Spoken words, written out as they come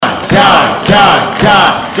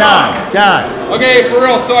John. Okay, for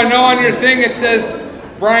real. So I know on your thing it says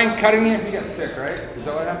Brian Cunningham. He got sick, right? Is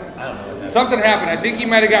that what happened? I don't know what happened. Something happened. I think he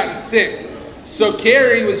might have gotten sick. So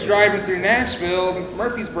Carrie was driving through Nashville,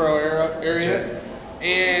 Murfreesboro area,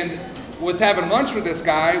 and was having lunch with this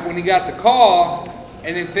guy when he got the call,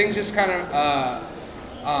 and then things just kind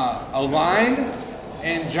of aligned,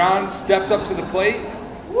 and John stepped up to the plate,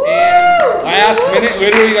 and last minute,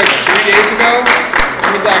 literally like 3 days ago,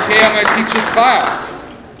 he was like, hey, I'm going to teach this class.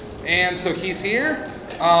 And so he's here.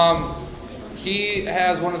 He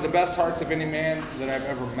has one of the best hearts of any man that I've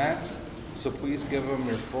ever met. So please give him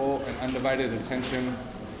your full and undivided attention.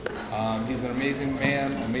 He's an amazing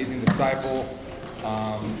man, amazing disciple.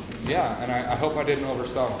 And I hope I didn't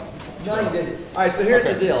oversell him. No, you didn't. All right, so here's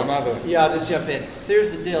the deal. I'll just jump in. So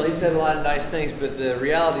here's the deal. He said a lot of nice things, but the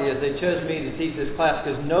reality is they chose me to teach this class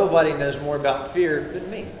because nobody knows more about fear than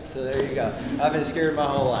me. So there you go. I've been scared my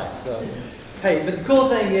whole life. So, hey, but the cool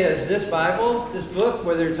thing is this Bible, this book,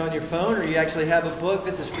 whether it's on your phone or you actually have a book,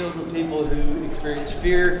 this is filled with people who experience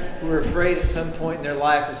fear, who are afraid at some point in their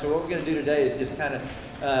life. And so what we're going to do today is just kind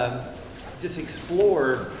of just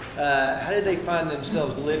explore how did they find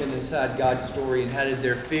themselves living inside God's story, and how did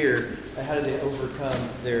they overcome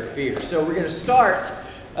their fear. So we're going to start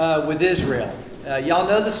with Israel. Y'all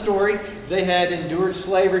know the story. They had endured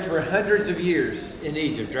slavery for hundreds of years in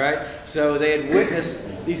Egypt, right? So they had witnessed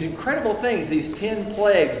these incredible things, these 10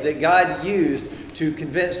 plagues that God used to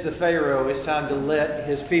convince the Pharaoh it's time to let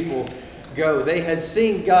his people go. They had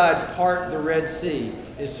seen God part the Red Sea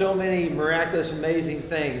in so many miraculous, amazing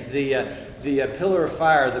things. The pillar of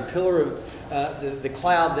fire, the pillar of the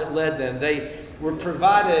cloud that led them. They were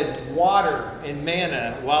provided water and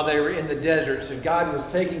manna while they were in the desert. So God was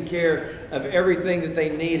taking care of everything that they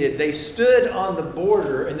needed. They stood on the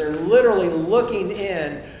border and they're literally looking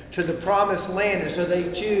in to the promised land. And so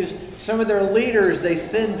they choose some of their leaders, they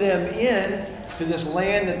send them in to this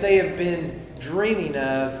land that they have been dreaming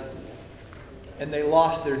of, and they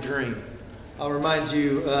lost their dream. I'll remind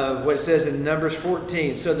you of what it says in Numbers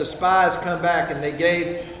 14. So the spies come back and they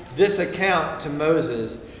gave this account to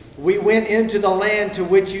Moses. We went into the land to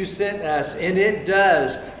which you sent us, and it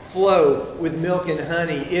does flow with milk and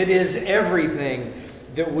honey. It is everything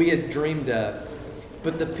that we had dreamed of.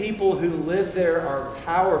 But the people who live there are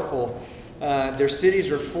powerful. Their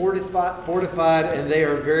cities are fortified, and they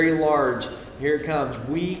are very large. Here it comes.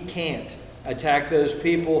 We can't attack those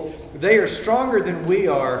people. They are stronger than we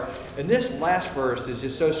are. And this last verse is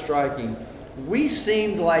just so striking. We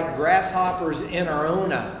seemed like grasshoppers in our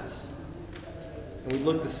own eyes, and we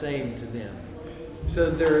looked the same to them. So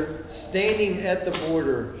they're standing at the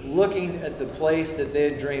border, looking at the place that they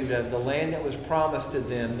had dreamed of, the land that was promised to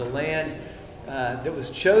them, the land that was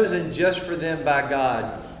chosen just for them by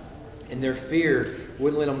God. And their fear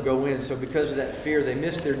wouldn't let them go in. So because of that fear, they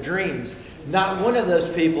missed their dreams. Not one of those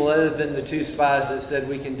people, other than the 2 spies that said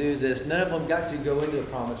we can do this, none of them got to go into the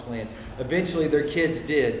promised land. Eventually their kids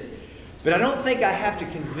did. But I don't think I have to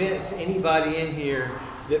convince anybody in here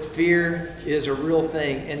that fear is a real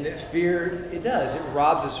thing. And that fear, it does. It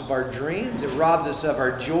robs us of our dreams. It robs us of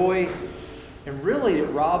our joy. And really it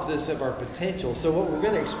robs us of our potential. So what we're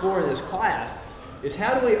going to explore in this class is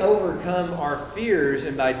how do we overcome our fears,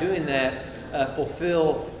 and by doing that,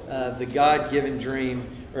 fulfill the God-given dream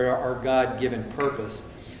or our God-given purpose.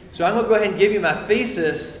 So I'm going to go ahead and give you my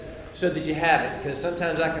thesis so that you have it, because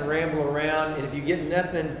sometimes I can ramble around, and if you get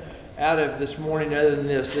nothing out of this morning other than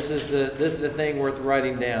this is the thing worth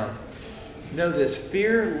writing down. Know this: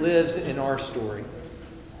 fear lives in our story,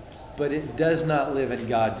 but it does not live in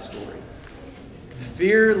God's story.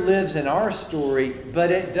 Fear lives in our story,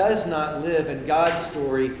 but it does not live in God's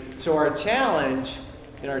story. So our challenge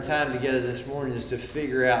in our time together this morning is to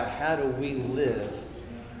figure out, how do we live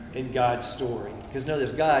in God's story? Because know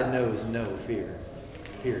this: God knows no fear.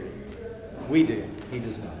 Period. We do. He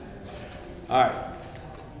does not. All right.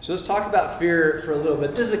 So let's talk about fear for a little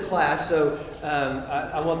bit. This is a class, so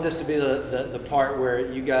I want this to be the part where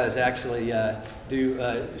you guys actually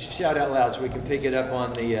do shout out loud so we can pick it up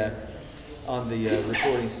on the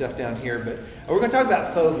recording stuff down here. But we're going to talk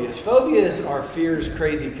about phobias. Phobias are fear's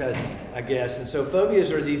crazy cousin, I guess. And so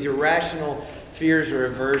phobias are these irrational fears or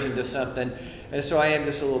aversion to something. And so I am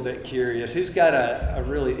just a little bit curious. Who's got a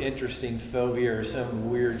really interesting phobia or some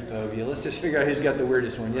weird phobia? Let's just figure out who's got the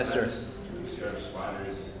weirdest one. Yes, sir. I'm scared of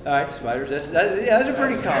spiders. All right, spiders. That's a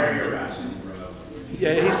pretty common. Very irrational, bro.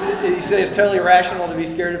 Yeah, he said it's totally irrational to be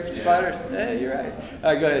scared of spiders. Yeah, you're right.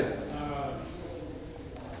 All right, go ahead.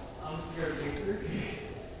 I'm scared of paper.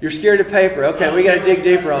 You're scared of paper. Okay, we got to dig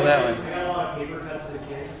deeper on that one. I got a lot of paper cuts as a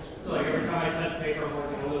kid, so like every time I touch paper, I'm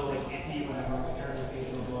always like a little icky whenever I turn the page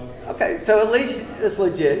of the book. Okay, so at least it's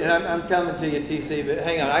legit, and I'm coming to you, TC, but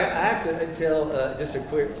hang on. I have to tell just a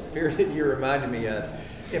quick fear that you reminded me of.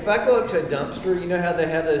 If I go up to a dumpster, you know how they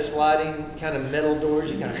have those sliding kind of metal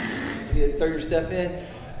doors you kind of throw your stuff in?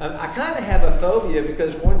 I kind of have a phobia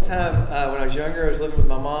because one time when I was younger, I was living with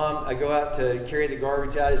my mom. I go out to carry the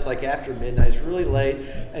garbage out. It's like after midnight. It's really late.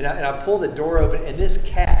 And I pull the door open, and this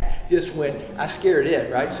cat just went, I scared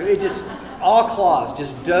it, right? So it just, all claws,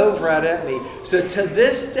 just dove right at me. So to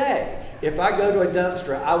this day, if I go to a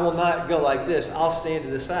dumpster, I will not go like this. I'll stand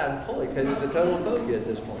to the side and pull it because it's a total phobia at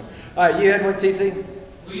this point. All right, you had one, TC?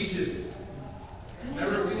 Leeches.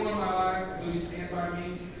 Never seen one in my life. Will you stand by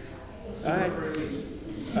me? All right. Super leeches.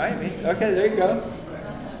 All right, me. Okay, there you go.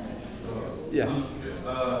 Yeah. I'm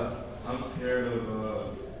scared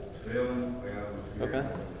of failing. Like, I have a fear Okay. of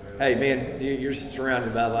failing. Hey, man, you're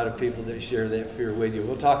surrounded by a lot of people that share that fear with you.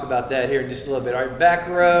 We'll talk about that here in just a little bit. All right, back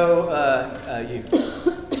row, you.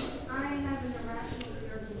 I have an irrational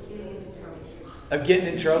fear of getting into trouble. Of getting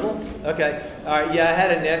in trouble? Okay. All right, yeah, I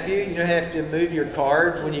had a nephew. You know, have to move your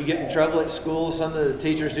card when you get in trouble at school. Some of the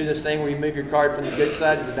teachers do this thing where you move your card from the good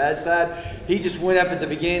side to the bad side. He just went up at the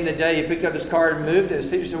beginning of the day. He picked up his card and moved it.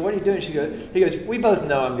 His teacher said, what are you doing? He goes, we both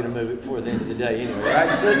know I'm going to move it before the end of the day anyway,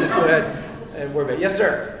 right? So let's just go ahead and worry about it. Yes,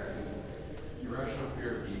 sir. Irrational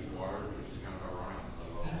fear of deep water, which is kind of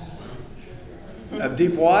ironic. Of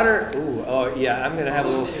deep water? Ooh, oh, yeah, I'm going to have a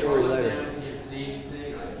little story later.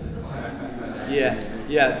 Yeah,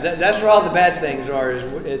 that's where all the bad things are, is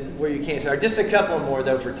where you can't start. Just a couple more,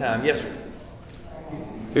 though, for time. Yes, sir.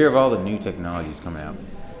 Fear of all the new technologies coming out.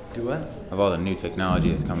 Do what? Of all the new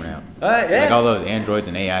technology that's coming out. Yeah. Like all those androids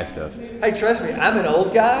and AI stuff. Hey, trust me, I'm an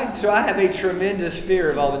old guy, so I have a tremendous fear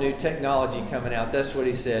of all the new technology coming out. That's what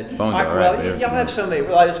he said. Phones are well, alright, but y'all have so many.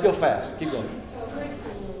 Well, let's go fast. Keep going.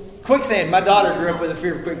 Quicksand. My daughter grew up with a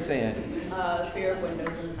fear of quicksand. Fear of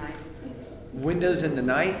windows in the night. Windows in the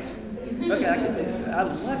night? Okay,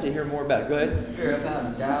 I'd love to hear more about it. Go ahead. Fear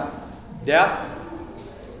of doubt. Doubt?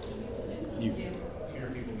 You.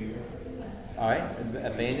 All right.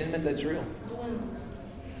 Abandonment, that's real.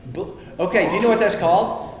 Okay, do you know what that's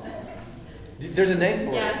called? There's a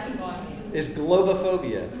name for it. It's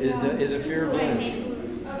globophobia. Is a fear of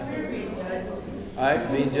balloons. All right,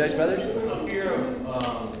 being judged by others? A fear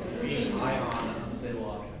of being high on an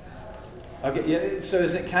unstable object. Okay, yeah, so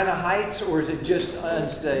is it kind of heights or is it just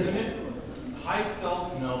unstable? Height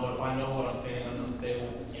itself, no, but if I know what I'm standing on unstable,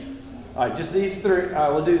 yes. All right, just these three.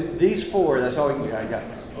 We'll do these four. That's all we can do. I got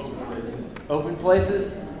it. Open spaces. Open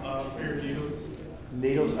places? Fear of needles.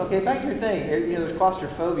 Needles. Okay, back to your thing. You know, there's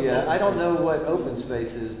claustrophobia. I don't know what open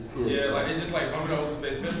space is. Yeah, like it's just like if I'm in an open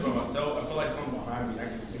space, especially by myself, I feel like something behind me. I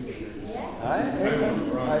can see it.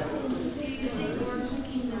 All right.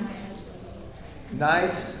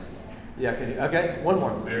 Knives. Yeah, can you? Okay, one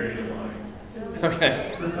more. Buried in line.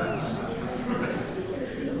 Okay.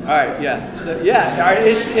 All right. Yeah. So yeah. All right.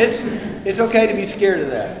 It's okay to be scared of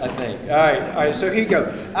that, I think. All right. So here you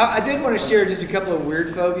go. I did want to share just a couple of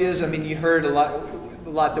weird phobias. I mean, you heard a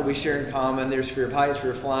lot that we share in common. There's fear of heights,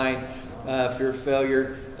 fear of flying, fear of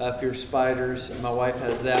failure, fear of spiders. My wife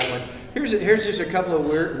has that one. Here's just a couple of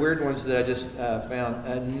weird ones that I just found.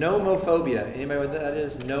 Nomophobia. Anybody know what that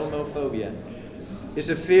is? Nomophobia. It's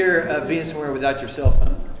a fear of being somewhere without your cell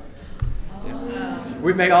phone. Yeah.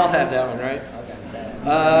 We may all have that one, right?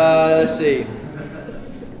 Let's see.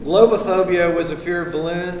 Globophobia was a fear of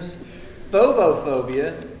balloons.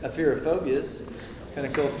 Phobophobia, a fear of phobias. Kind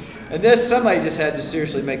of cool. And this, somebody just had to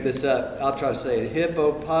seriously make this up. I'll try to say it.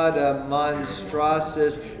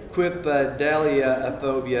 Hippopotamonstransis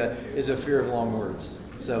quipedaliophobia is a fear of long words.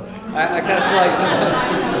 So I kind of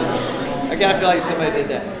feel like somebody did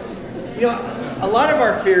that. You know, a lot of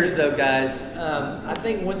our fears, though, guys, I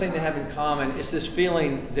think one thing they have in common is this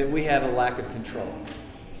feeling that we have a lack of control.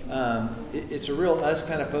 It's a real us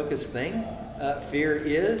kind of focused thing. Fear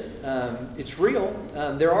is. It's real.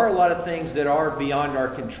 There are a lot of things that are beyond our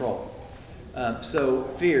control. So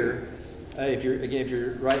fear, if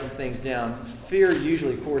you're writing things down, fear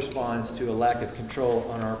usually corresponds to a lack of control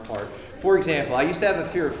on our part. For example, I used to have a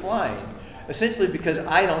fear of flying, essentially because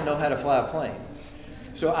I don't know how to fly a plane.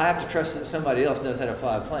 So I have to trust that somebody else knows how to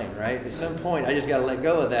fly a plane, right? At some point, I just got to let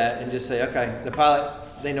go of that and just say, okay, the pilot,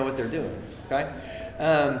 they know what they're doing, okay?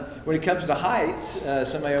 When it comes to heights,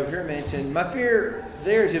 somebody over here mentioned, my fear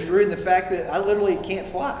there is just rooted in the fact that I literally can't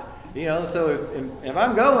fly. You know, so if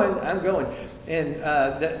I'm going, I'm going. And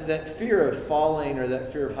that fear of falling or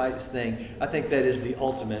that fear of heights thing, I think that is the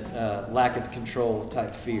ultimate lack of control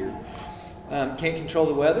type fear. Can't control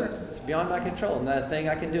the weather. It's beyond my control. Not a thing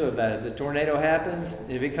I can do about it. If the tornado happens,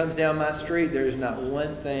 if it comes down my street, there is not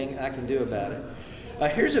one thing I can do about it.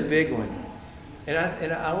 Here's a big one. And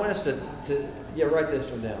I want us to write this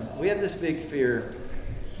one down. We have this big fear.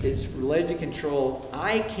 It's related to control.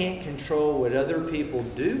 I can't control what other people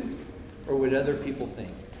do or what other people think.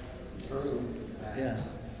 Yeah.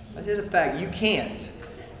 That's just a fact. You can't.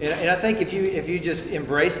 And I think if you just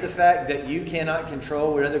embrace the fact that you cannot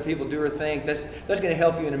control what other people do or think, that's going to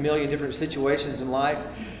help you in a million different situations in life.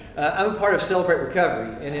 I'm a part of Celebrate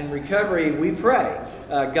Recovery, and in recovery we pray,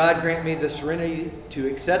 God grant me the serenity to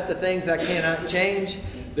accept the things I cannot change,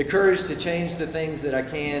 the courage to change the things that I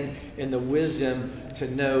can, and the wisdom to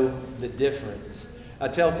know the difference. I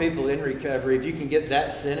tell people in recovery, if you can get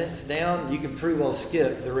that sentence down, you can pretty well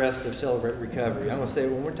skip the rest of Celebrate Recovery. I'm going to say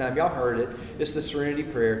it one more time. Y'all heard it. It's the serenity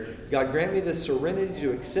prayer. God grant me the serenity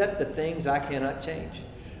to accept the things I cannot change,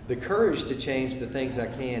 the courage to change the things I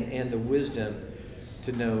can, and the wisdom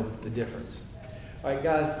to know the difference. All right,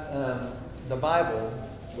 guys, the Bible,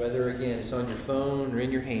 whether, again, it's on your phone or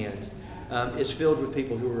in your hands, is filled with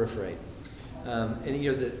people who are afraid.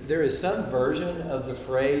 There is some version of the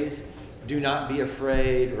phrase, do not be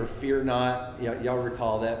afraid or fear not. Y'all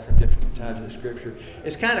recall that from different times in Scripture.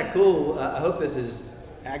 It's kind of cool. I hope this is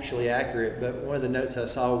actually accurate, but one of the notes I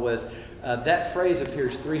saw was that phrase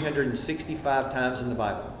appears 365 times in the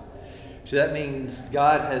Bible. So that means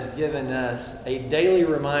God has given us a daily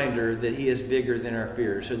reminder that He is bigger than our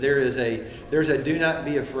fears. So there's a do not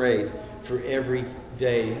be afraid for every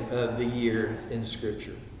day of the year in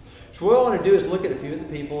Scripture. So what I want to do is look at a few of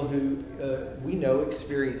the people who we know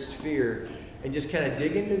experienced fear and just kind of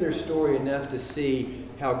dig into their story enough to see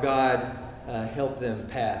how God helped them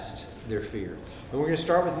past their fear. And we're going to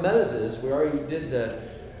start with Moses. We already did the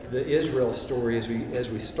Israel story as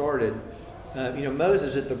we started.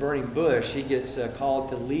 Moses at the burning bush, he gets called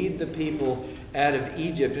to lead the people out of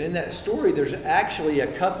Egypt. And in that story, there's actually a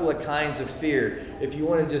couple of kinds of fear. If you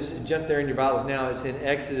want to just jump there in your Bibles now, it's in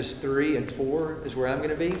Exodus 3 and 4 is where I'm going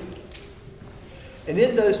to be. And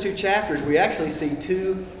in those two chapters, we actually see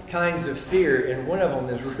two kinds of fear, and one of them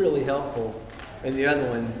is really helpful, and the other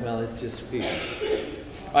one, well, it's just fear.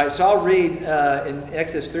 All right, so I'll read in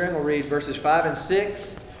Exodus 3, I'm going to read verses 5 and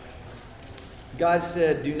 6. God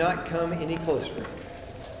said, do not come any closer.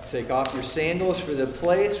 Take off your sandals, for the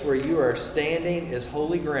place where you are standing is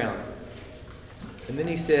holy ground. And then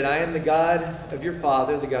he said, I am the God of your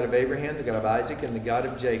father, the God of Abraham, the God of Isaac, and the God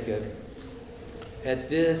of Jacob. At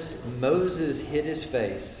this, Moses hid his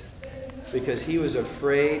face because he was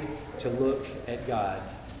afraid to look at God.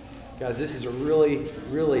 Guys, this is a really,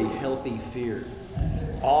 really healthy fear.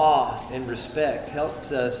 Awe and respect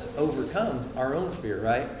helps us overcome our own fear,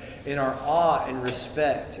 right? And our awe and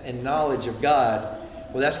respect and knowledge of God,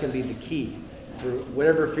 well, that's going to be the key for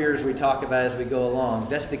whatever fears we talk about as we go along.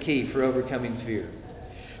 That's the key for overcoming fear.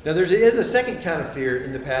 Now, there is a second kind of fear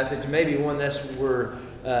in the passage, maybe one that we're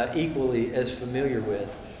equally as familiar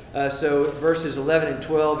with. So verses 11 and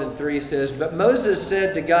 12 and 3 says, but Moses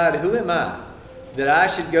said to God, who am I that I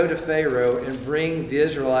should go to Pharaoh and bring the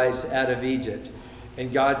Israelites out of Egypt?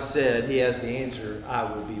 And God said, he has the answer, I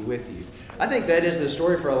will be with you. I think that is the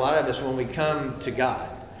story for a lot of us when we come to God.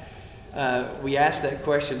 We ask that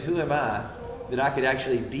question, who am I that I could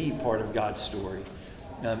actually be part of God's story?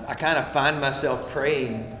 I kind of find myself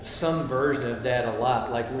praying some version of that a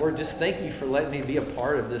lot. Like, Lord, just thank you for letting me be a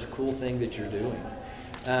part of this cool thing that you're doing.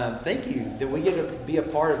 Thank you that we get to be a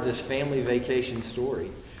part of this family vacation story.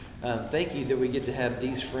 Thank you that we get to have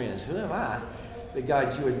these friends. Who am I that,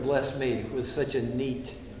 God, you would bless me with such a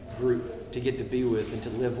neat group to get to be with and to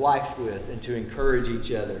live life with and to encourage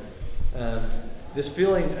each other. This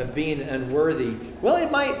feeling of being unworthy, well,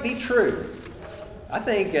 it might be true. I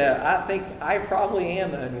think I probably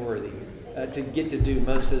am unworthy to get to do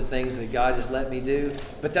most of the things that God has let me do.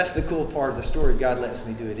 But that's the cool part of the story. God lets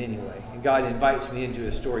me do it anyway. And God invites me into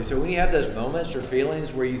His story. So when you have those moments or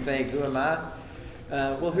feelings where you think, who am I?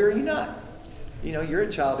 Well, who are you not? You're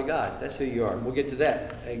a child of God. That's who you are. We'll get to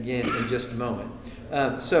that again in just a moment.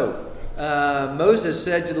 Moses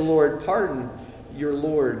said to the Lord, pardon your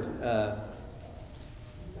Lord.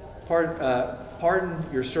 Pardon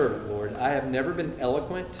your servant, Lord. I have never been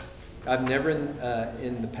eloquent. I've never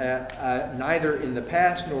neither in the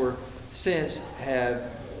past nor since have.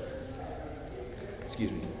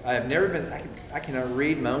 I have never been. I cannot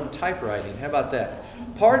read my own typewriting. How about that?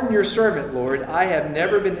 Pardon your servant, Lord. I have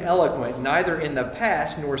never been eloquent, neither in the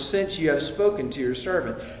past nor since you have spoken to your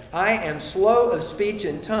servant. I am slow of speech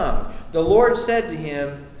and tongue. The Lord said to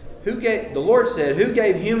him, who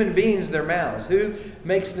gave human beings their mouths? Who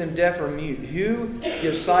makes them deaf or mute? Who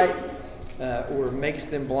gives sight or makes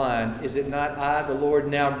them blind? Is it not I, the Lord?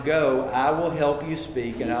 Now go, I will help you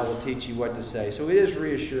speak, and I will teach you what to say. So it is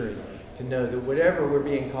reassuring to know that whatever we're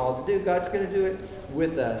being called to do, God's going to do it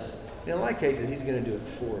with us. In a lot of cases, He's going to do it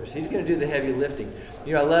for us. He's going to do the heavy lifting.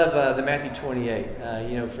 I love the Matthew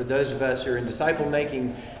 28. For those of us who are in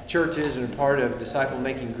disciple-making churches and part of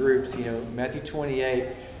disciple-making groups, Matthew 28,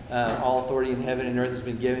 all authority in heaven and earth has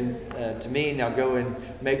been given to me. Now go and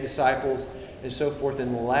make disciples and so forth.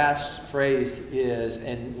 And the last phrase is,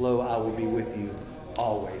 and lo, I will be with you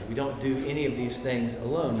always. We don't do any of these things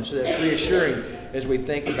alone. So that's reassuring as we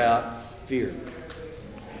think about fear.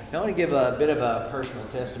 Now, I want to give a bit of a personal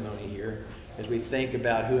testimony here as we think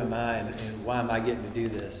about who am I and why am I getting to do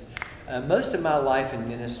this. Most of my life in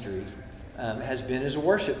ministry has been as a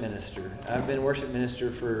worship minister. I've been a worship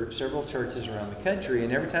minister for several churches around the country,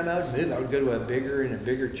 and every time I would move, I would go to a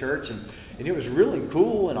bigger church, and it was really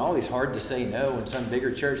cool and always hard to say no when some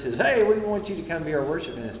bigger church says, hey, we want you to come be our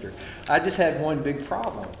worship minister. I just had one big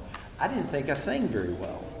problem. I didn't think I sang very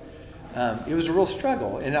well. It was a real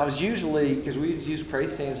struggle, and I was usually, because we use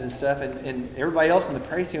praise teams and stuff, and everybody else on the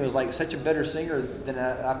praise team was like such a better singer than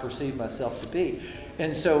I perceived myself to be.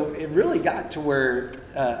 And so it really got to where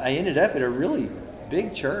I ended up at a really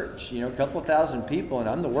big church, a couple of thousand people, and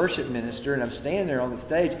I'm the worship minister, and I'm standing there on the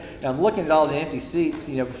stage, and I'm looking at all the empty seats,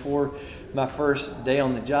 before my first day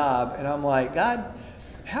on the job, and I'm like, God,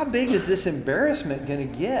 how big is this embarrassment going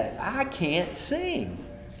to get? I can't sing.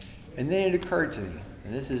 And then it occurred to me.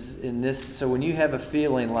 So when you have a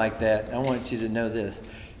feeling like that, I want you to know this.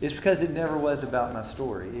 It's because it never was about my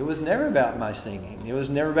story. It was never about my singing. It was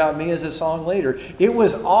never about me as a song leader. It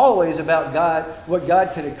was always about God, what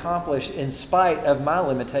God could accomplish in spite of my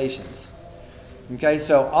limitations. Okay,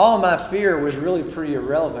 so all of my fear was really pretty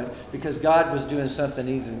irrelevant because God was doing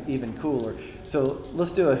something even cooler. So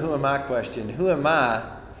let's do a who am I question. Who am I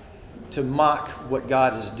to mock what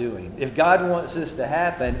God is doing? If God wants this to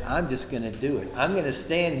happen, I'm just going to do it. I'm going to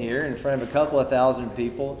stand here in front of a couple of thousand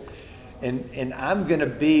people, and I'm going to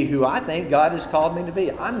be who I think God has called me to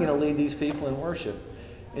be. I'm going to lead these people in worship.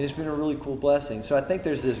 And it's been a really cool blessing. So I think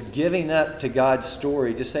there's this giving up to God's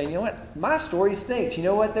story, just saying, what, my story stinks. You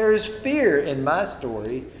know what, there is fear in my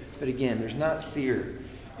story. But again, there's not fear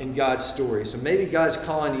in God's story. So maybe God's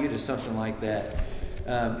calling you to something like that.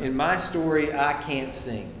 In my story, I can't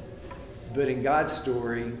sing. But in God's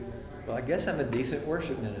story, well, I guess I'm a decent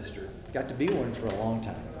worship minister. Got to be one for a long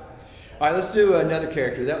time. All right, let's do another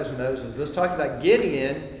character. That was Moses. Let's talk about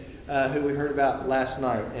Gideon, who we heard about last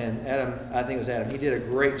night. And Adam, I think it was Adam, he did a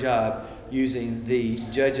great job using the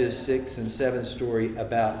Judges 6 and 7 story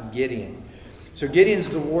about Gideon. So Gideon's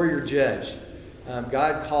the warrior judge.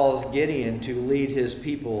 God calls Gideon to lead his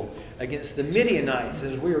people against the Midianites.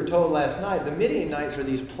 As we were told last night, the Midianites are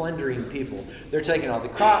these plundering people. They're taking all the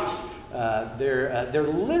crops. They're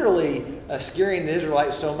literally scaring the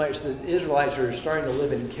Israelites so much that the Israelites are starting to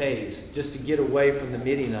live in caves just to get away from the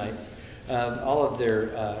Midianites. All of their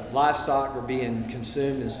livestock are being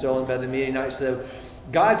consumed and stolen by the Midianites. So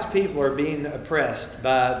God's people are being oppressed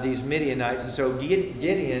by these Midianites. And so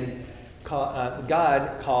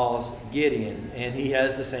God calls Gideon, and he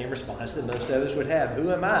has the same response that most of us would have.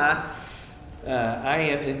 Who am I? I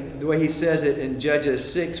am, and the way he says it in Judges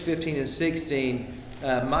 6, 15 and 16,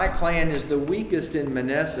 my clan is the weakest in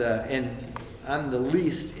Manasseh, and I'm the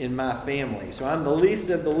least in my family. So I'm the least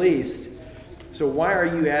of the least. So why are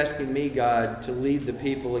you asking me, God, to lead the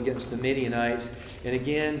people against the Midianites? And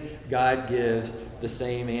again, God gives the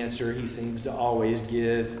same answer he seems to always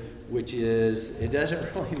give, which is, it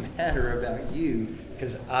doesn't really matter about you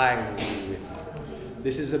because I will be with you.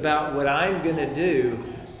 This is about what I'm going to do.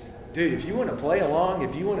 Dude, if you want to play along,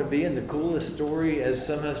 if you want to be in the coolest story, as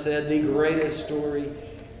some have said, the greatest story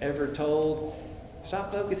ever told,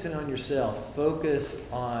 stop focusing on yourself. Focus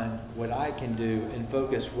on what I can do and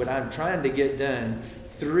focus what I'm trying to get done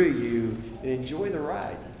through you and enjoy the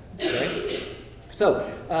ride. Okay?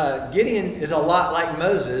 So, Gideon is a lot like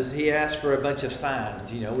Moses. He asked for a bunch of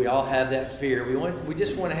signs. We all have that fear. We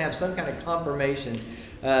just want to have some kind of confirmation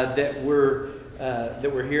that we're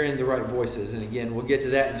hearing the right voices. And again, we'll get to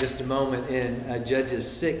that in just a moment. In Judges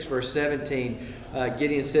 6, verse 17,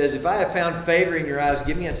 Gideon says, if I have found favor in your eyes,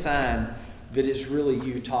 give me a sign that it's really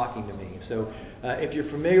you talking to me. So if you're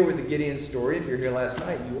familiar with the Gideon story, if you're here last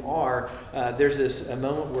night, you are. There's a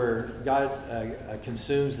moment where God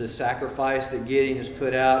consumes the sacrifice that Gideon has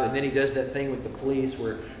put out, and then he does that thing with the fleece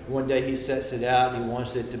where one day he sets it out and he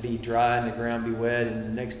wants it to be dry and the ground be wet, and the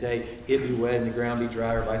next day it be wet and the ground be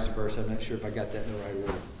dry, or vice versa. I'm not sure if I got that in the right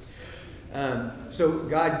order. So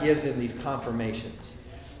God gives him these confirmations.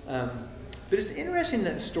 But it's interesting,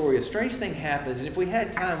 that story. A strange thing happens, and if we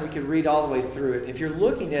had time, we could read all the way through it. If you're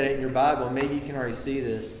looking at it in your Bible, maybe you can already see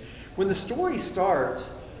this. When the story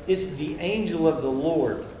starts, it's the angel of the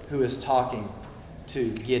Lord who is talking to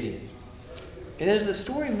Gideon. And as the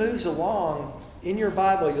story moves along, in your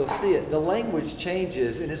Bible you'll see it. The language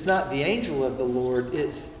changes, and it's not the angel of the Lord,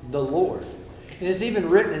 it's the Lord. And it's even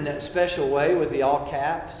written in that special way with the all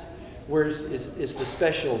caps, where it's the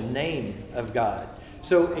special name of God.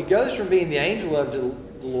 So it goes from being the angel of the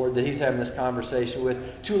Lord that he's having this conversation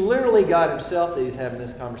with to literally God himself that he's having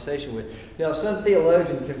this conversation with. Now, some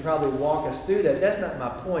theologian can probably walk us through that. That's not my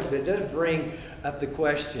point, but it does bring up the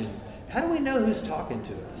question, how do we know who's talking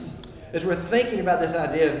to us? As we're thinking about this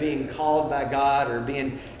idea of being called by God or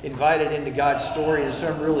being invited into God's story in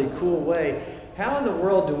some really cool way, how in the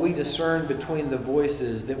world do we discern between the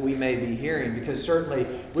voices that we may be hearing? Because certainly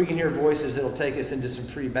we can hear voices that will take us into some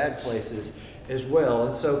pretty bad places as well.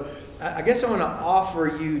 And so I guess I want to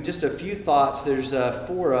offer you just a few thoughts. There's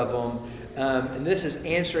 4 of them. And this is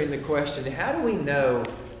answering the question, how do we know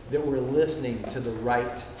that we're listening to the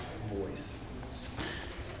right voice?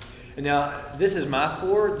 And now, this is my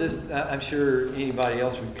 4. I'm sure anybody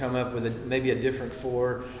else would come up with maybe a different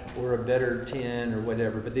 4 or a better 10 or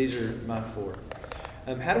whatever, but these are my 4.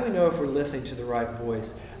 How do we know if we're listening to the right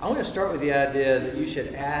voice? I want to start with the idea that you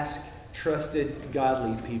should ask trusted,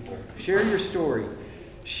 godly people. Share your story.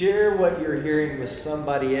 Share what you're hearing with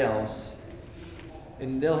somebody else,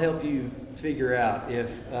 and they'll help you figure out if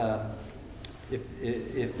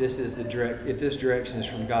this direction is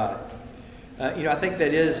from God. I think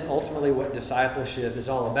that is ultimately what discipleship is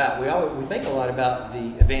all about. We think a lot about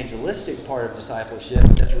the evangelistic part of discipleship.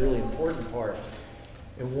 That's a really important part,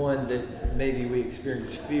 and one that maybe we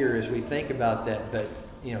experience fear as we think about that. But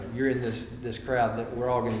you're in this crowd that we're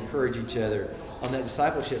all going to encourage each other on that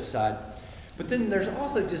discipleship side. But then there's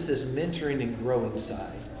also just this mentoring and growing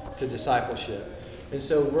side to discipleship. And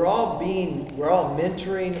so we're all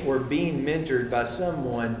mentoring or being mentored by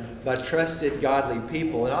someone, by trusted, godly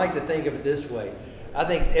people. And I like to think of it this way. I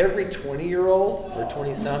think every 20-year-old or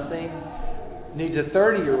 20-something needs a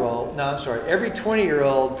 30-year-old. No, I'm sorry. Every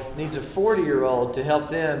 20-year-old needs a 40-year-old to help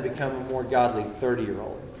them become a more godly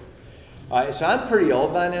 30-year-old. All right, so I'm pretty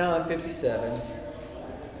old by now. I'm 57.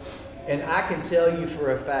 And I can tell you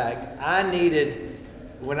for a fact,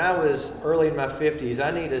 when I was early in my 50s, I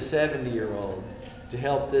needed a 70-year-old to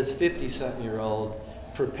help this 50-something-year-old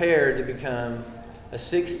prepare to become a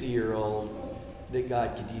 60-year-old that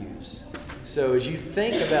God could use. So as you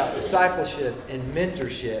think about discipleship and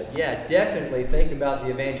mentorship, definitely think about the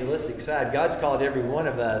evangelistic side. God's called every one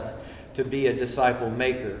of us to be a disciple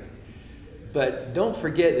maker. But don't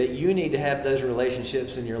forget that you need to have those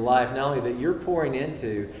relationships in your life, not only that you're pouring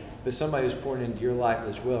into, but somebody who's pouring into your life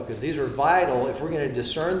as well. Because these are vital. If we're going to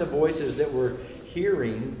discern the voices that we're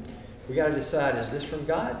hearing, we got to decide, is this from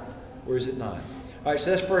God or is it not? All right, so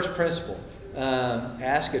that's first principle.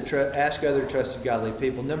 Ask other trusted godly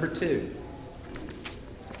people. Number 2,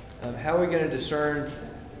 how are we going to discern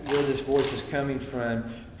where this voice is coming from?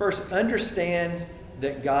 First, understand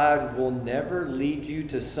that God will never lead you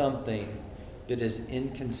to something that is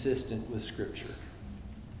inconsistent with Scripture.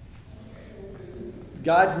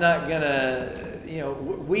 God's not going to,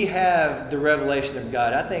 we have the revelation of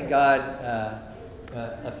God. I think God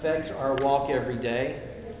affects our walk every day,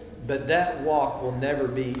 but that walk will never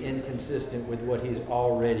be inconsistent with what He's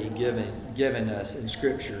already given us in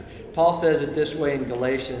Scripture. Paul says it this way in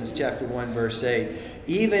Galatians chapter 1, verse 8.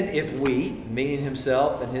 Even if we, meaning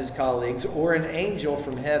himself and his colleagues, or an angel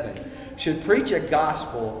from heaven, should preach a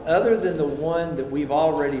gospel other than the one that we've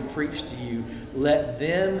already preached to you, let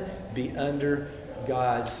them be under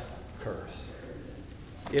God's curse.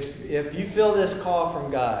 If you feel this call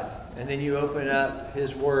from God, and then you open up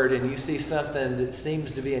His Word and you see something that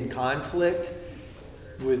seems to be in conflict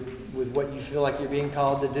with what you feel like you're being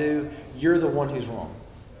called to do, you're the one who's wrong.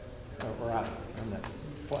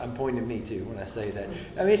 I'm pointing at me too when I say that.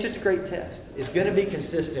 I mean, it's just a great test. It's going to be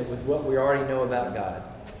consistent with what we already know about God.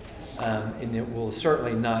 And it will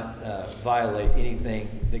certainly not violate anything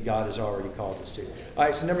that God has already called us to. All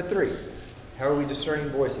right, so number 3, how are we discerning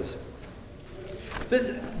voices?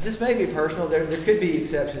 This may be personal. There could be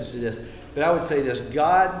exceptions to this. But I would say this.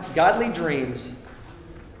 Godly dreams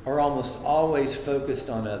are almost always focused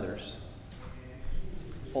on others.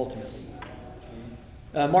 Ultimately.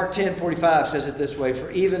 Mark 10:45 says it this way. For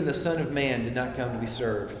even the Son of Man did not come to be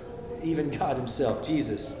served. Even God Himself,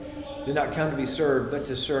 Jesus, did not come to be served, but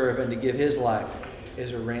to serve and to give His life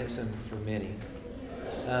as a ransom for many.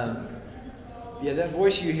 That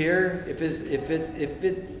voice you hear, if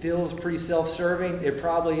it feels pretty self-serving, it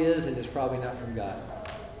probably is, and it's probably not from God.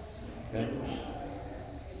 Okay?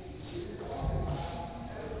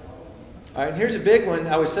 All right, here's a big one.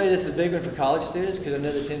 I would say this is a big one for college students because I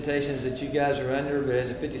know the temptations that you guys are under, but as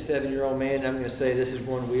a 57-year-old man, I'm going to say this is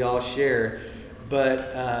one we all share.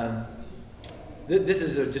 But this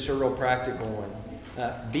is just a real practical one.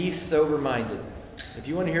 Be sober-minded. If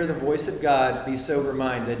you want to hear the voice of God, be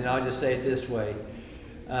sober-minded. And I'll just say it this way.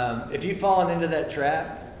 If you've fallen into that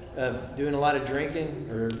trap of doing a lot of drinking,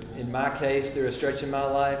 or in my case, through a stretch in my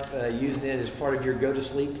life, using it as part of your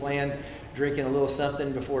go-to-sleep plan, drinking a little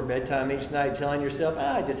something before bedtime each night, telling yourself,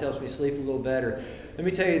 it just helps me sleep a little better. Let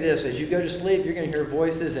me tell you this, as you go to sleep, you're going to hear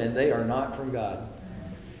voices, and they are not from God.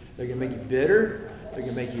 They're going to make you bitter. They're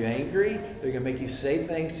going to make you angry. They're going to make you say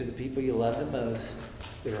things to the people you love the most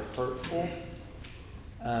that are hurtful.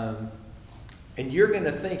 And you're going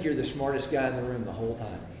to think you're the smartest guy in the room the whole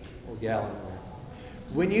time, or gal in the room.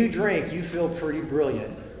 When you drink, you feel pretty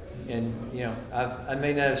brilliant. And, I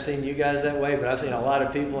may not have seen you guys that way, but I've seen a lot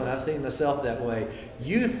of people, and I've seen myself that way.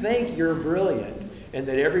 You think you're brilliant and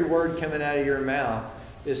that every word coming out of your mouth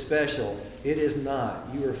is special. It is not.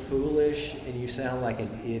 You are foolish, and you sound like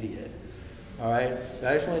an idiot. All right?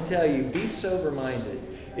 But I just want to tell you, be sober-minded.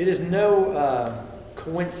 It is no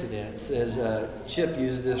coincidence, as Chip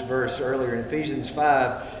used this verse earlier in Ephesians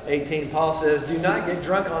 5:18. Paul says, "Do not get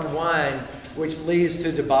drunk on wine, which leads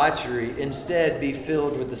to debauchery. Instead, be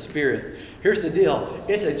filled with the Spirit." Here's the deal.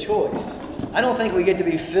 It's a choice. I don't think we get to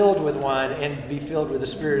be filled with wine and be filled with the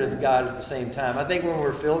Spirit of God at the same time. I think when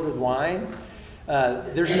we're filled with wine,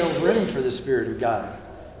 there's no room for the Spirit of God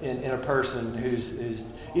in a person who's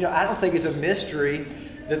I don't think it's a mystery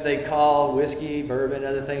that they call whiskey, bourbon,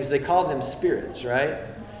 other things. They call them spirits, right?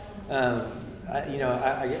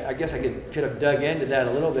 I guess I could have dug into that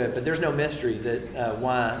a little bit, but there's no mystery that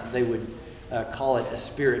why they would call it a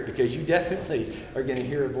spirit, because you definitely are going to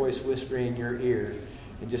hear a voice whispering in your ear.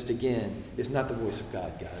 And just again, it's not the voice of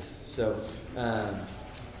God, guys. So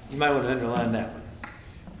you might want to underline that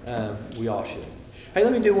one. We all should. Hey,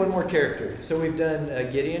 let me do one more character. So we've done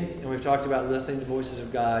Gideon, and we've talked about listening to the voices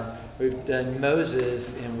of God. We've done Moses,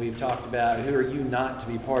 and we've talked about who are you not to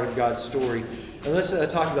be part of God's story. And let's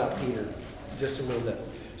talk about Peter just a little bit.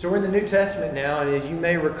 So we're in the New Testament now, and as you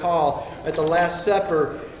may recall, at the Last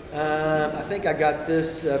Supper, I think I got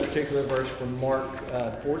this particular verse from Mark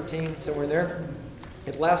 14, somewhere in there.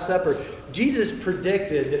 At Last Supper, Jesus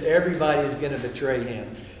predicted that everybody's going to betray him.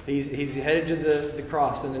 He's headed to the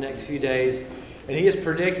cross in the next few days, and he is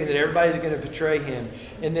predicting that everybody's going to betray him.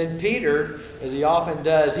 And then Peter, as he often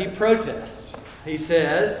does, he protests. He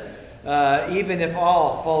says, "Even if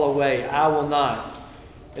all fall away, I will not."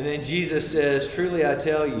 And then Jesus says, "Truly I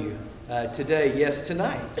tell you, today, yes,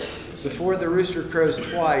 tonight, before the rooster crows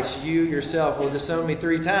twice, you yourself will disown me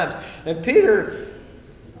 3 times." And Peter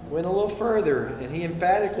went a little further, and he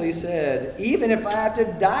emphatically said, "Even if I have to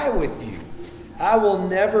die with you, I will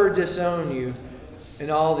never disown you." And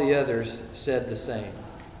all the others said the same.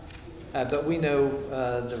 But we know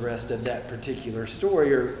the rest of that particular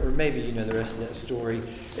story, or maybe you know the rest of that story.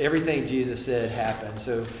 Everything Jesus said happened.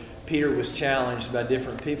 So Peter was challenged by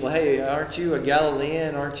different people. "Hey, aren't you a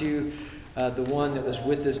Galilean? Aren't you the one that was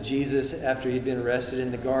with this Jesus after he'd been arrested in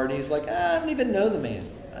the garden?" He's like, "I don't even know the man.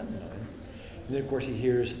 I don't know him." And then, of course, he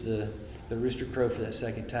hears the rooster crow for that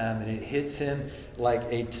second time, and it hits him like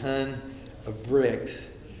a ton of bricks.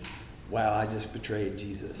 Wow, I just betrayed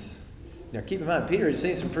Jesus. Now, keep in mind, Peter had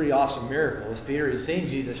seen some pretty awesome miracles. Peter had seen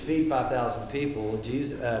Jesus feed 5,000 people.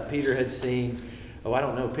 Peter had seen,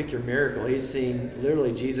 pick your miracle. He had seen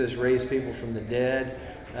literally Jesus raise people from the dead.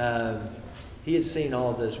 He had seen all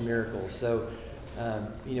of those miracles. So,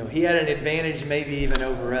 he had an advantage maybe even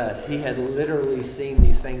over us. He had literally seen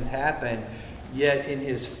these things happen. Yet in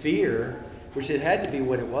his fear, which it had to be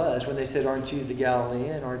what it was, when they said, "Aren't you the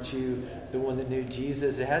Galilean? Aren't you the one that knew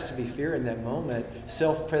Jesus?" It has to be fear in that moment,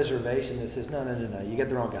 self-preservation that says, no, you got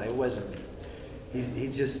the wrong guy. It wasn't me.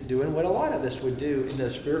 He's just doing what a lot of us would do in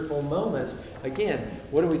those fearful moments. Again,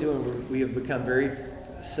 what are we doing? We have become very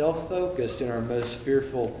self-focused in our most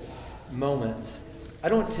fearful moments. I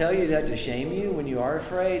don't tell you that to shame you when you are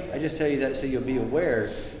afraid. I just tell you that so you'll be aware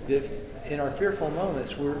that in our fearful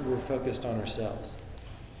moments, we're focused on ourselves.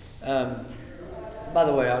 By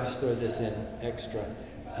the way, I'll just throw this in extra.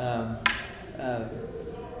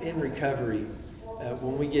 In recovery,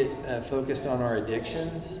 when we get focused on our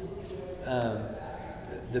addictions,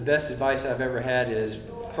 the best advice I've ever had is,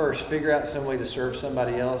 first, figure out some way to serve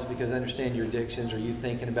somebody else, because understand your addictions are you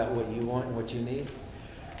thinking about what you want and what you need.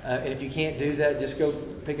 And if you can't do that, just go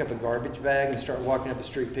pick up a garbage bag and start walking up the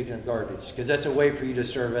street picking up garbage, because that's a way for you to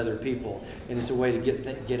serve other people, and it's a way to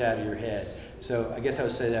get out of your head. So I guess I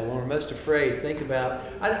would say that when we're most afraid, think about,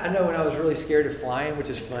 I know when I was really scared of flying, which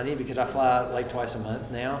is funny because I fly like twice a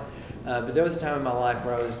month now, but there was a time in my life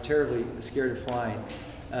where I was terribly scared of flying.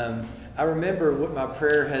 I remember what my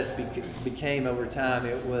prayer has became over time.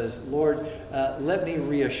 It was, Lord, let me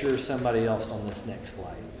reassure somebody else on this next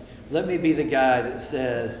flight. Let me be the guy that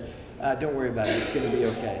says, don't worry about it, it's going to be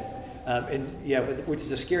okay. Which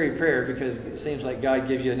is a scary prayer because it seems like God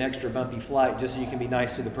gives you an extra bumpy flight just so you can be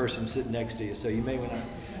nice to the person sitting next to you. So you may want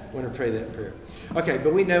to pray that prayer. Okay,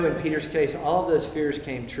 but we know in Peter's case, all of those fears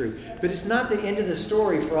came true. But it's not the end of the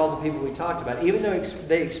story for all the people we talked about. Even though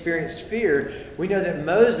they experienced fear, we know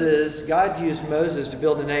that God used Moses to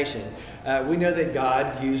build a nation. We know that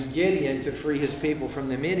God used Gideon to free his people from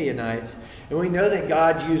the Midianites. And we know that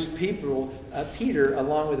God used Peter,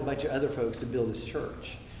 along with a bunch of other folks, to build his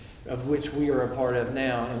church, of which we are a part of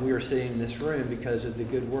now, and we are sitting in this room because of the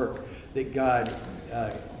good work that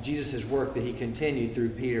Jesus' work that he continued through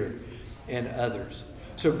Peter and others.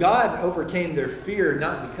 So God overcame their fear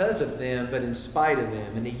not because of them, but in spite of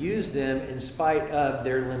them, and he used them in spite of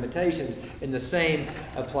their limitations, and the same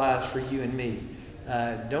applies for you and me.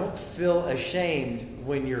 Don't feel ashamed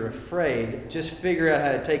when you're afraid. Just figure out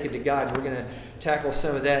how to take it to God. We're going to tackle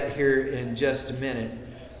some of that here in just a minute.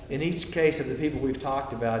 In each case of the people we've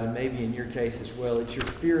talked about, and maybe in your case as well, it's your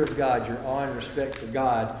fear of God, your awe and respect for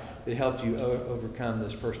God that helped you overcome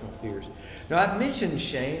those personal fears. Now, I've mentioned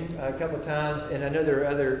shame a couple of times, and I know there are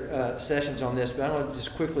other sessions on this, but I want to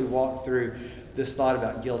just quickly walk through this thought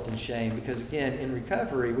about guilt and shame, because again, in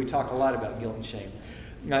recovery, we talk a lot about guilt and shame.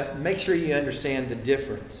 Make sure you understand the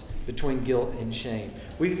difference between guilt and shame.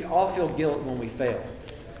 We all feel guilt when we fail,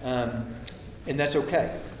 and that's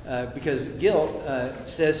okay. Because guilt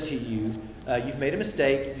says to you, you've made a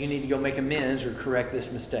mistake, you need to go make amends or correct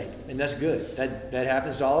this mistake. And that's good. That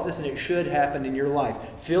happens to all of us, and it should happen in your life.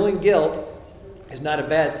 Feeling guilt is not a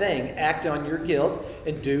bad thing. Act on your guilt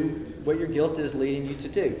and do what your guilt is leading you to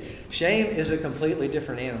do. Shame is a completely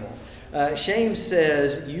different animal. Shame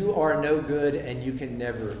says you are no good and you can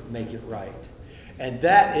never make it right. And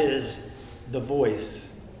that is the voice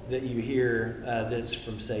that you hear that's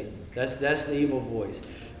from Satan. That's the evil voice.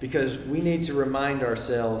 Because we need to remind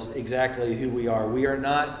ourselves exactly who we are. We are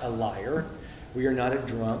not a liar. We are not a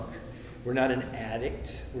drunk. We're not an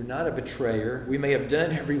addict. We're not a betrayer. We may have done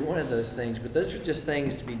every one of those things, but those are just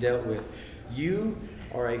things to be dealt with. You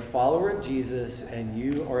are a follower of Jesus and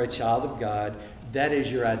you are a child of God. That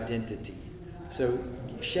is your identity. So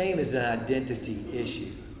shame is an identity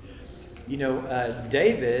issue. You know,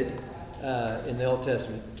 David, in the Old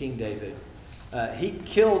Testament, King David, he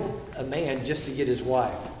killed a man just to get his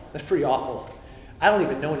wife. That's pretty awful. I don't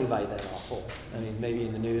even know anybody that awful. I mean, maybe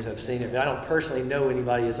in the news I've seen it, but I don't personally know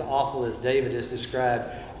anybody as awful as David is described,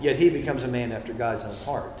 yet he becomes a man after God's own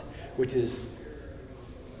heart, which is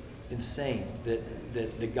insane that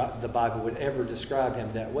the Bible would ever describe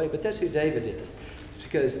him that way. But that's who David is. It's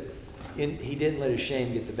because he didn't let his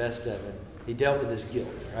shame get the best of him. He dealt with his guilt,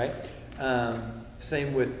 right?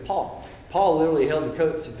 Same with Paul. Paul literally held the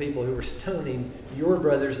coats of people who were stoning your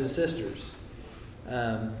brothers and sisters.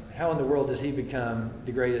 How in the world does he become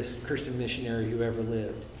the greatest Christian missionary who ever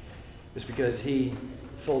lived? It's because he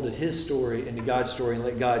folded his story into God's story and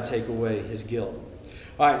let God take away his guilt.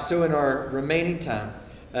 All right, so in our remaining time,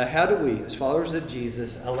 how do we, as followers of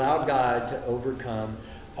Jesus, allow God to overcome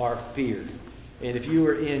our fear? And if you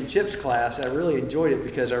were in Chip's class, I really enjoyed it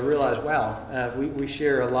because I realized, wow, we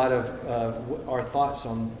share a lot of our thoughts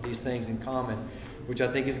on these things in common, which I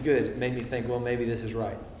think is good. It made me think, well, maybe this is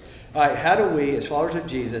right. All right, how do we, as followers of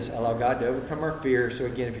Jesus, allow God to overcome our fear? So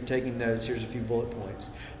again, if you're taking notes, here's a few bullet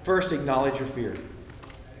points. First, acknowledge your fear.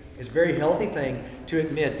 It's a very healthy thing to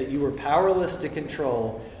admit that you were powerless to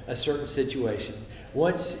control a certain situation.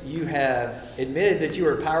 Once you have admitted that you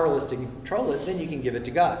are powerless to control it, then you can give it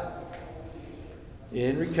to God.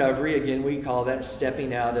 In recovery, again, we call that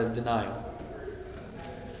stepping out of denial.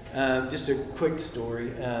 Just a quick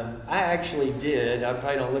story. I actually did, I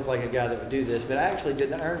probably don't look like a guy that would do this, but I actually did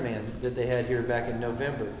the Ironman that they had here back in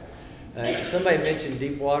November. Somebody mentioned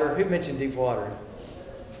deep water. Who mentioned deep water?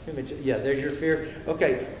 Who mentioned? Yeah, there's your fear.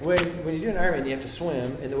 Okay, when you do an Ironman, you have to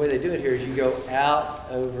swim, and the way they do it here is you go out,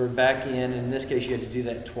 over, back in. In this case, you have to do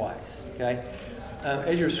that twice. Okay.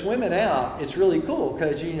 As you're swimming out, it's really cool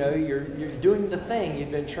because you're doing the thing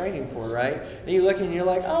you've been training for, right? And you look and you're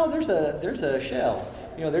like, oh, there's a shell.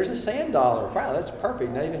 There's a sand dollar. Wow, that's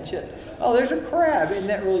perfect, not even chipped. Oh, there's a crab. Isn't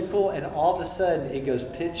that really cool? And all of a sudden, it goes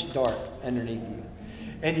pitch dark underneath you.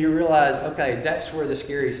 And you realize, okay, that's where the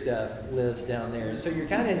scary stuff lives down there. And so you're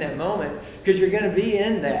kind of in that moment because you're going to be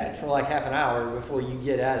in that for like half an hour before you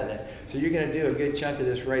get out of that. So you're going to do a good chunk of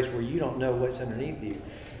this race where you don't know what's underneath you.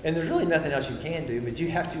 And there's really nothing else you can do, but you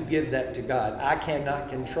have to give that to God. I cannot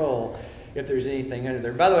control if there's anything under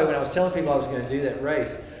there. By the way, when I was telling people I was going to do that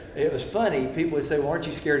race, it was funny. People would say, well, aren't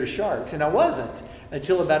you scared of sharks? And I wasn't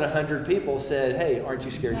until about 100 people said, hey, aren't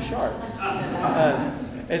you scared of sharks?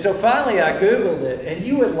 And so finally I Googled it. And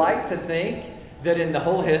you would like to think that in the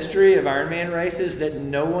whole history of Ironman races that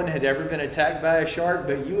no one had ever been attacked by a shark,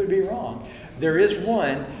 but you would be wrong. There is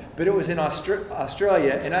one, but it was in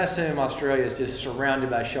Australia, and I assume Australia is just surrounded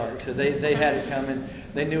by sharks. So they had it coming.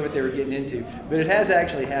 They knew what they were getting into. But it has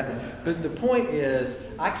actually happened. But the point is,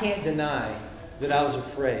 I can't deny that I was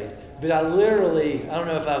afraid. But I literally, I don't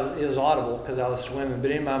know if it was audible because I was swimming, but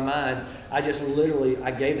in my mind, I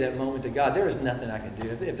gave that moment to God. There was nothing I could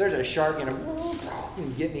do. If there's a shark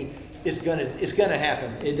and get me, it's gonna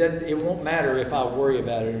happen. It won't matter if I worry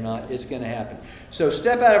about it or not. It's gonna happen. So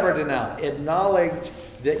step out of our denial. Acknowledge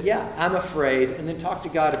that, yeah, I'm afraid, and then talk to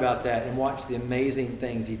God about that and watch the amazing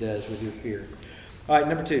things He does with your fear. All right,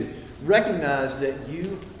 number 2, recognize that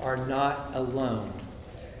you are not alone.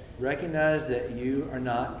 Recognize that you are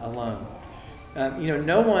not alone.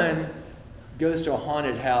 No one goes to a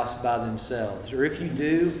haunted house by themselves. Or if you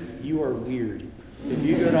do, you are weird. If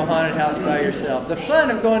you go to a haunted house by yourself. The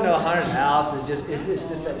fun of going to a haunted house is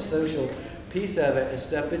just that social piece of it and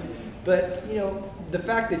stuff. But the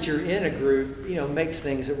fact that you're in a group, makes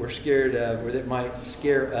things that we're scared of or that might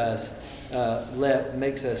scare us,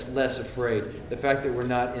 makes us less afraid. The fact that we're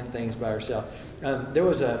not in things by ourselves.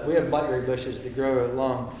 We have blackberry bushes that grow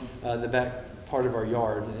along the back part of our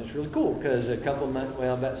yard, and it's really cool because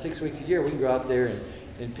about 6 weeks a year we can go out there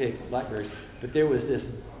and pick blackberries. But there was this,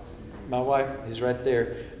 my wife is right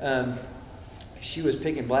there, she was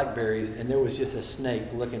picking blackberries and there was just a snake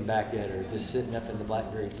looking back at her, just sitting up in the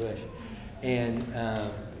blackberry bush. And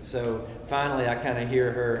so finally I kind of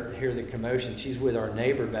hear the commotion. She's with our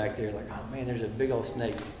neighbor back there like, oh man, there's a big old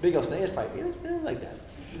snake. Big old snake, it was like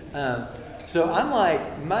that. So I'm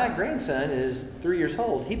like, my grandson is 3 years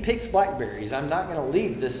old. He picks blackberries. I'm not going to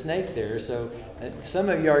leave the snake there. So some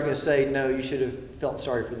of you are going to say, no, you should have felt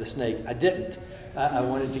sorry for the snake. I didn't. I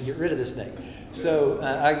wanted to get rid of the snake. So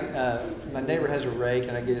my neighbor has a rake,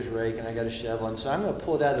 and I get his rake, and I got a shovel, and so I'm going to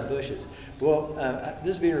pull it out of the bushes. Well,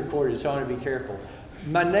 this is being recorded, so I want to be careful.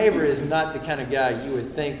 My neighbor is not the kind of guy you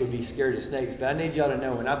would think would be scared of snakes, but I need y'all to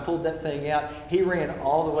know when I pulled that thing out, he ran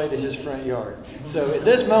all the way to his front yard. So at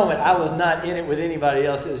this moment, I was not in it with anybody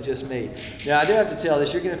else. It was just me. Now, I do have to tell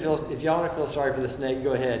this. You're going to feel, if y'all want to feel sorry for the snake,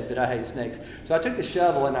 go ahead, but I hate snakes. So I took the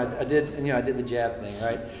shovel and I did the jab thing,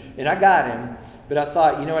 right? And I got him, but I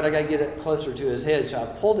thought, you know what, I got to get it closer to his head. So I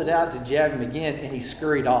pulled it out to jab him again, and he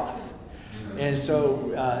scurried off. And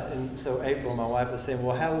so April, my wife, was saying,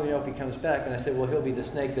 well, how will we know if he comes back? And I said, well, he'll be the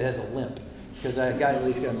snake that has a limp, because I got at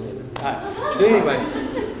least got a limp. All right. So anyway,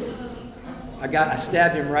 I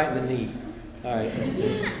stabbed him right in the knee. All right. Let's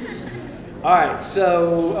see. All right.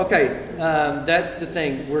 So okay, that's the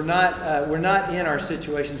thing. We're not in our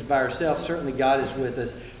situations by ourselves. Certainly, God is with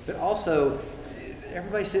us, but also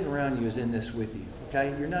everybody sitting around you is in this with you.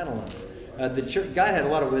 Okay, you're not alone. The church, God had a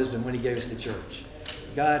lot of wisdom when He gave us the church.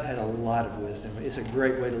 God had a lot of wisdom. It's a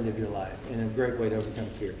great way to live your life and a great way to overcome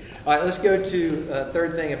fear. All right, let's go to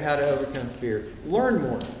third thing of how to overcome fear. Learn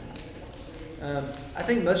more. I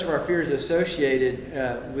think most of our fear is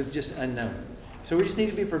associated with just unknown. So we just need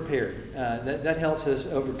to be prepared. That helps us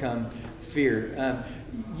overcome fear.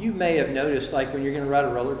 You may have noticed, like when you're going to ride a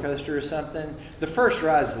roller coaster or something, the first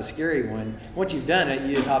ride's the scary one. Once you've done it,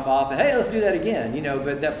 you just hop off and, hey, let's do that again.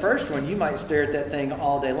 But that first one, you might stare at that thing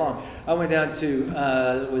all day long. I went down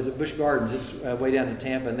to, Busch Gardens. It's way down in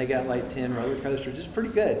Tampa, and they got like 10 roller coasters. It's pretty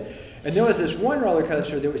good. And there was this one roller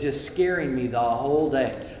coaster that was just scaring me the whole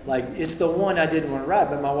day. Like, it's the one I didn't want to ride,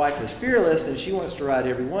 but my wife is fearless, and she wants to ride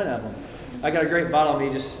every one of them. I got a great bottle of me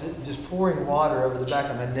just pouring water over the back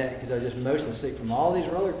of my neck because I was just motion sick from all these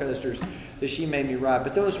roller coasters that she made me ride.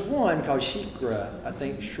 But there was one called Shikra, I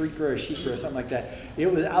think Shikra or something like that. I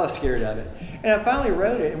was scared of it. And I finally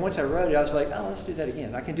rode it, and once I rode it, I was like, oh, let's do that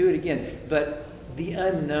again. I can do it again. But the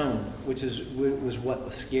unknown, which was what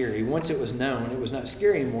was scary. Once it was known, it was not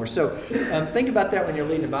scary anymore. So think about that when you're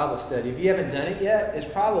leading a Bible study. If you haven't done it yet, it's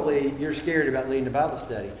probably you're scared about leading a Bible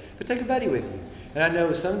study. But take a buddy with you. And I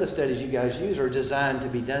know some of the studies you guys use are designed to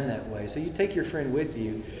be done that way. So you take your friend with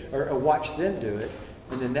you or watch them do it,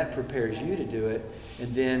 and then that prepares you to do it,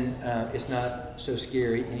 and then it's not so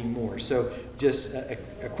scary anymore. So just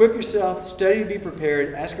equip yourself, study to be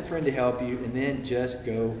prepared, ask a friend to help you, and then just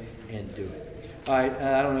go and do it. All right,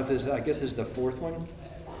 I don't know if this, I guess this is the fourth one.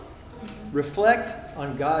 Reflect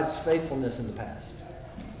on God's faithfulness in the past.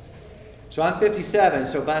 So I'm 57,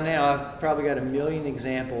 so by now I've probably got a million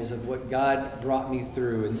examples of what God brought me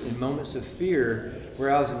through in moments of fear where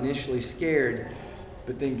I was initially scared,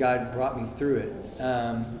 but then God brought me through it.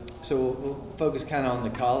 So we'll focus kind of on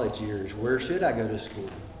the college years. Where should I go to school?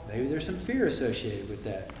 Maybe there's some fear associated with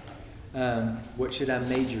that. What should I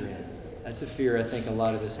major in? That's a fear I think a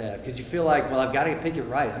lot of us have. Because you feel like, well, I've got to pick it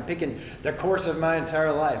right. I'm picking the course of my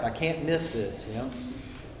entire life. I can't miss this, you know.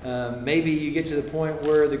 Maybe you get to the point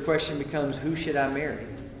where the question becomes, who should I marry?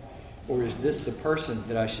 Or is this the person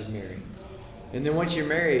that I should marry? And then once you're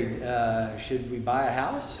married, should we buy a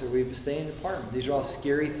house or we stay in an apartment? These are all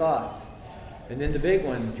scary thoughts. And then the big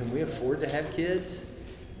one, can we afford to have kids?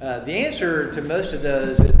 The answer to most of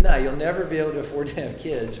those is no, you'll never be able to afford to have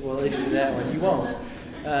kids. Well, at least to that one, you won't.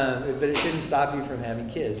 But it shouldn't stop you from having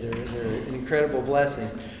kids. They're an incredible blessing.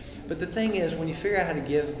 But the thing is, when you figure out how to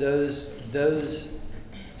give those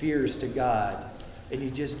fears to God, and you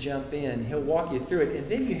just jump in, He'll walk you through it. And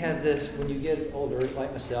then you have this, when you get older,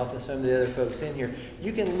 like myself and some of the other folks in here,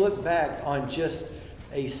 you can look back on just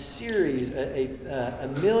a series,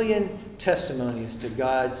 a million testimonies to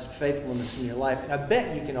God's faithfulness in your life. And I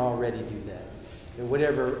bet you can already do that. At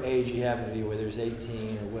whatever age you happen to be, whether it's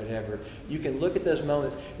 18 or whatever, you can look at those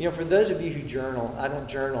moments. You know, for those of you who journal, I don't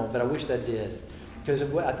journal, but I wished I did. Because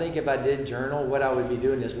I think if I did journal, what I would be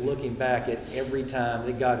doing is looking back at every time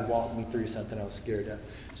that God walked me through something I was scared of.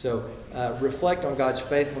 So reflect on God's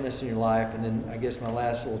faithfulness in your life. And then I guess my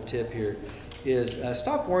last little tip here is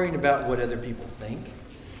stop worrying about what other people think.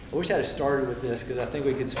 I wish I had started with this because I think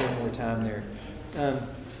we could spend more time there.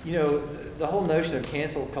 You know, the whole notion of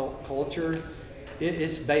cancel culture,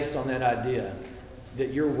 it's based on that idea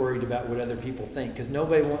that you're worried about what other people think, because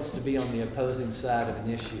nobody wants to be on the opposing side of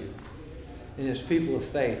an issue. And as people of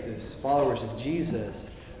faith, as followers of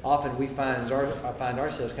Jesus, often we find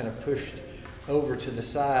ourselves kind of pushed over to the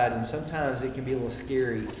side, and sometimes it can be a little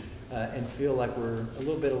scary and feel like we're a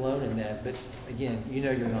little bit alone in that. But again, you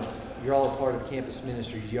know you're not. You're all a part of campus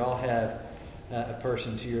ministries. You all have a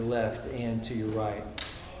person to your left and to your right.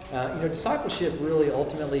 You know, discipleship really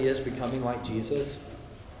ultimately is becoming like Jesus.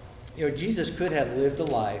 You know, Jesus could have lived a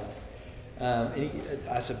life.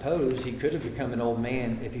 I suppose he could have become an old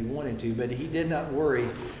man if he wanted to, but he did not worry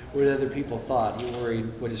what other people thought. He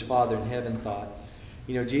worried what his Father in heaven thought.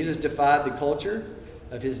 You know, Jesus defied the culture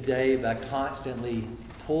of his day by constantly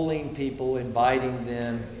pulling people, inviting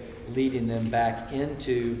them, leading them back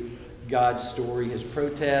into God's story. His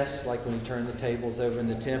protests, like when he turned the tables over in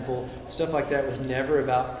the temple, stuff like that was never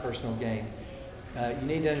about personal gain. You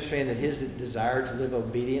need to understand that his desire to live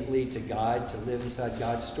obediently to God, to live inside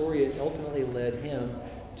God's story, it ultimately led him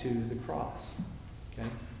to the cross. Okay?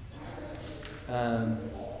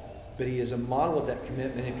 But he is a model of that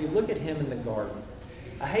commitment. If you look at him in the garden,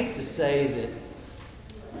 I hate to say that,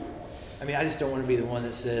 I just don't want to be the one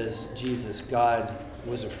that says, Jesus, God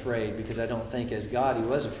was afraid, because I don't think as God he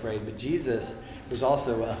was afraid, but Jesus was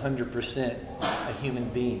also 100% a human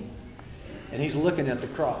being. And he's looking at the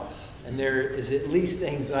cross. And there is at least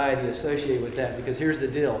anxiety associated with that, because here's the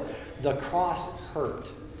deal. The cross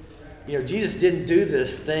hurt. You know, Jesus didn't do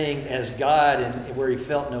this thing as God and where he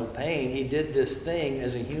felt no pain. He did this thing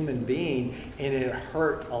as a human being, and it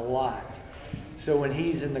hurt a lot. So when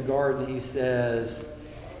he's in the garden, he says,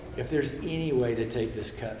 if there's any way to take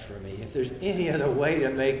this cup from me, if there's any other way to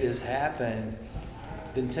make this happen,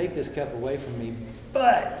 then take this cup away from me.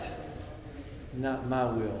 But not my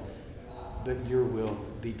will, but your will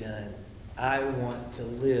be done. I want to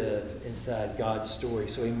live inside God's story.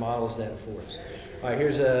 So he models that for us. All right,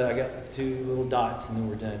 I got 2 little dots and then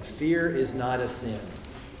we're done. Fear is not a sin.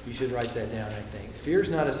 You should write that down, I think. Fear is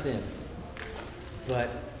not a sin. But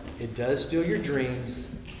it does steal your dreams,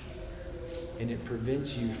 and it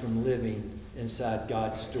prevents you from living inside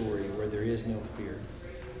God's story where there is no fear.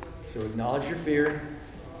 So acknowledge your fear.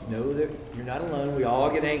 Know that you're not alone. We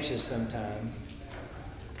all get anxious sometimes.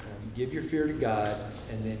 Give your fear to God,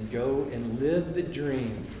 and then go and live the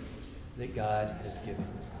dream that God has given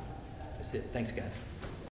you. That's it. Thanks, guys.